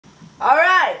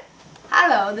Alright.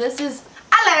 Hello, this is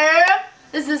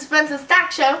Spencer's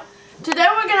Talk Show. Today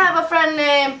we're gonna have a friend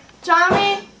named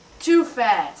Tommy Too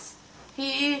Fast.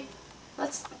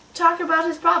 Let's talk about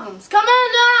his problems. Come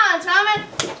on, Tommy!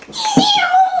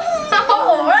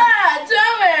 Alright,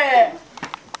 Tommy!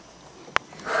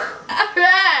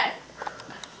 Alright!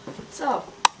 So,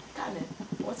 Tommy,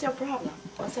 what's your problem?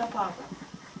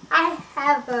 I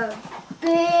have a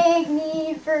big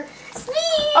need for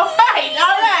sleep.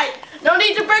 Alright! No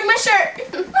need to break my shirt!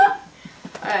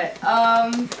 Alright,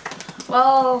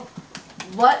 well,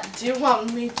 what do you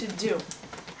want me to do?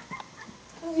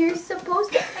 You're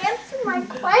supposed to answer my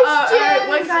questions. Alright,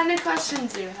 what kind of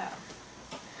questions do you have?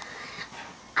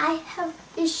 I have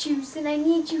issues and I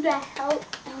need you to help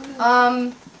me.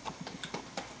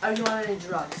 Are you on any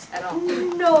drugs at all?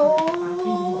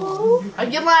 No. Are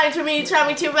you lying to me,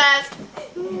 Tommy Too Fast?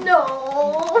 No.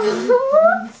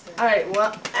 Alright,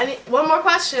 well, one more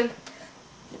question.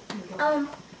 Well,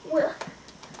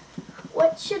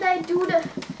 what should I do to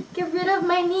get rid of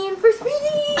my need for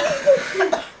speed?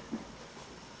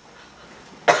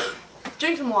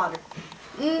 Drink some water.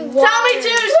 Water. Tommy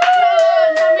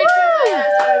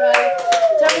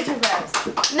Too Fast.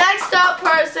 Next up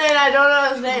person, I don't know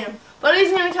his name, but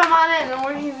he's gonna come on in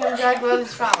and he's gonna talk about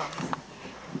his problems.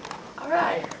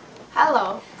 Alright.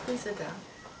 Hello. Please sit down.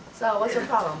 So, what's your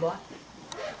problem, boy?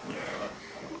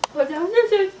 But I'm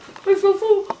just I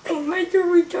suffer from mental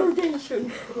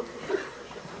retardation.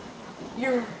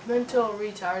 You're mental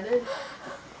retarded?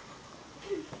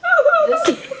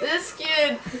 This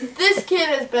kid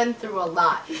has been through a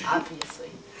lot,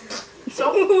 obviously.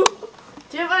 So,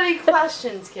 do you have any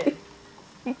questions, kid?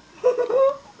 No?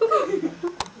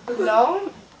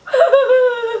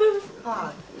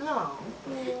 Oh, no.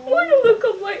 Want to look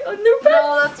at my underpants?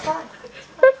 No, that's fine.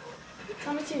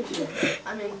 Tell me too,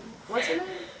 I mean, what's your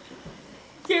name?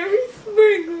 Jerry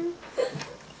Springer.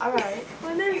 Alright.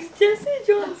 My name's Jesse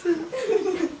Johnson. I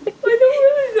don't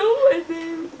really know my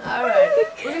name. Alright.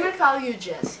 We're gonna call you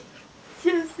Jesse.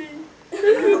 Jesse. That's a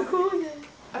cool name.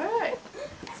 Alright.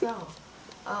 So,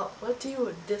 what do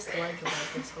you dislike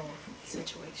about this whole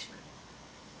situation?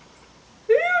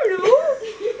 I don't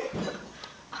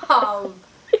know.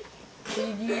 Do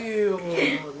you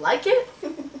like it? No,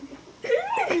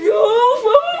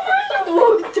 I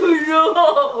want to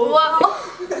know. Well,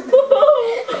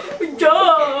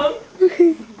 Duh.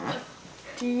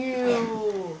 do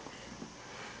you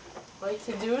like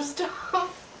to do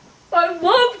stuff? I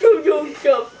love to do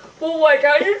stuff, but what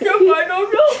kind of stuff I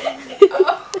don't know.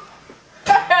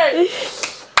 Hey,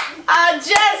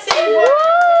 Jesse.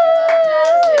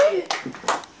 Jesse.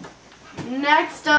 Next up.